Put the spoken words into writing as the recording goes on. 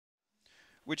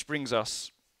Which brings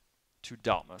us to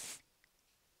Dartmouth.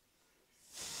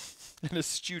 And a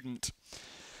student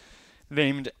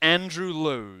named Andrew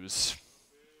Lowes.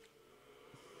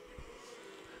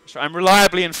 So I'm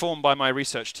reliably informed by my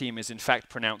research team is in fact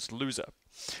pronounced loser.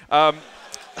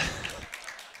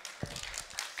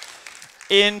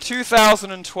 In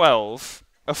 2012,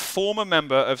 a former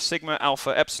member of Sigma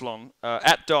Alpha Epsilon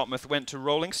at Dartmouth went to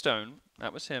Rolling Stone,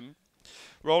 that was him,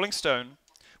 Rolling Stone,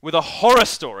 with a horror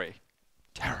story,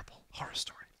 terrible horror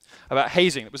story, about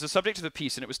hazing. It was the subject of the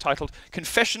piece, and it was titled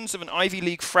Confessions of an Ivy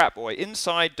League Frat Boy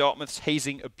Inside Dartmouth's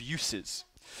Hazing Abuses.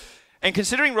 And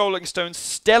considering Rolling Stone's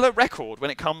stellar record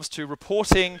when it comes to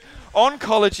reporting on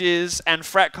colleges and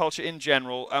frat culture in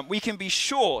general, we can be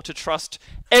sure to trust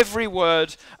every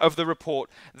word of the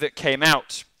report that came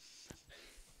out.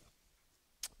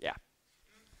 Yeah.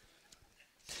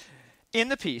 In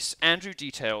the piece, Andrew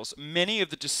details many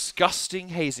of the disgusting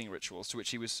hazing rituals to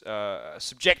which he was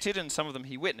subjected, and some of them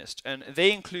he witnessed. And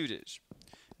they included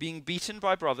being beaten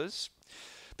by brothers,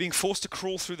 being forced to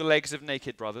crawl through the legs of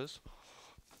naked brothers,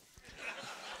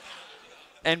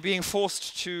 and being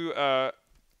forced to, yeah,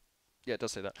 it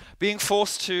does say that, being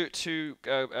forced to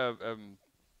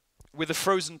with a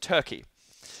frozen turkey.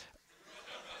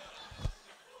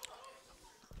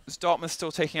 Is Dartmouth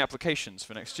still taking applications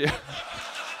for next year?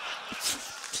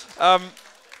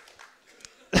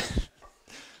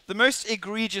 The most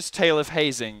egregious tale of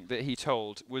hazing that he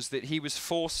told was that he was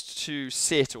forced to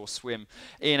sit or swim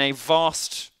in a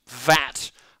vast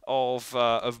vat of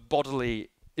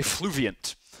bodily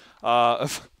effluviant.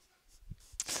 Of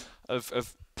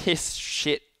piss,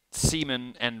 shit,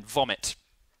 semen, and vomit.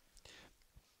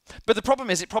 But the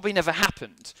problem is, it probably never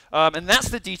happened. And that's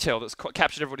the detail that's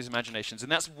captured everybody's imaginations.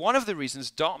 And that's one of the reasons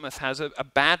Dartmouth has a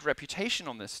bad reputation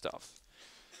on this stuff.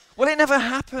 Well, it never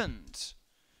happened.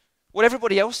 What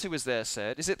everybody else who was there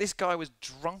said is that this guy was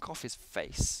drunk off his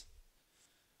face.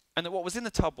 And that what was in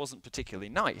the tub wasn't particularly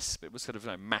nice, but it was sort of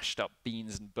mashed up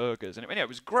beans and burgers. And it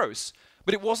was gross,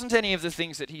 but it wasn't any of the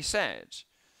things that he said.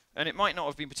 And it might not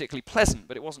have been particularly pleasant,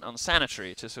 but it wasn't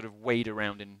unsanitary to sort of wade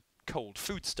around in cold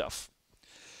food stuff.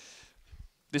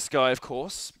 This guy, of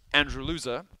course, Andrew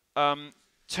Loser,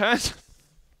 turned...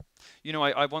 You know,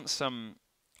 I once...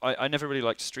 I never really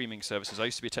liked streaming services. I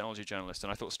used to be a technology journalist,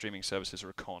 and I thought streaming services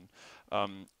were a con.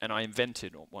 And I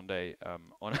invented one day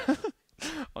on...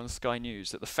 on Sky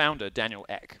News that the founder, Daniel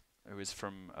Ek, who is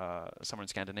from somewhere in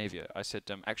Scandinavia, I said,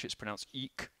 actually it's pronounced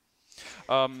eek.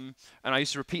 And I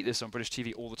used to repeat this on British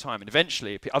TV all the time, and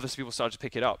eventually other people started to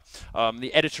pick it up.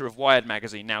 The editor of Wired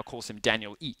magazine now calls him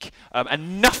Daniel Eek,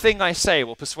 and nothing I say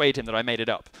will persuade him that I made it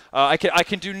up. I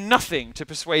can do nothing to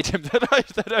persuade him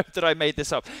that I made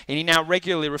this up, and he now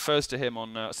regularly refers to him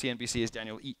on CNBC as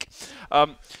Daniel Eek.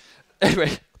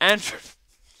 Anyway, Andrew...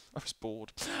 I was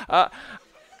bored.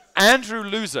 Andrew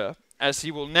Loser, as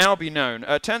he will now be known,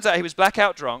 turns out he was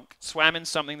blackout drunk, swam in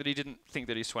something that he didn't think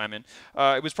that he swam in.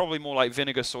 It was probably more like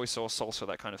vinegar, soy sauce, salsa,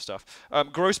 that kind of stuff.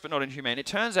 Gross but not inhumane. It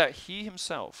turns out he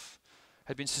himself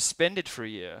had been suspended for a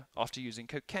year after using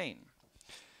cocaine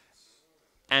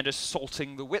and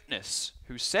assaulting the witness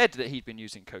who said that he'd been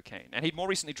using cocaine. And he'd more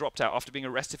recently dropped out after being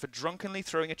arrested for drunkenly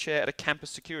throwing a chair at a campus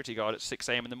security guard at 6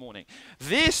 a.m. in the morning.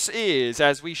 This is,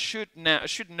 as we should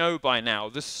know by now,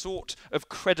 the sort of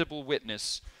credible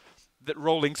witness that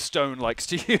Rolling Stone likes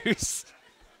to use.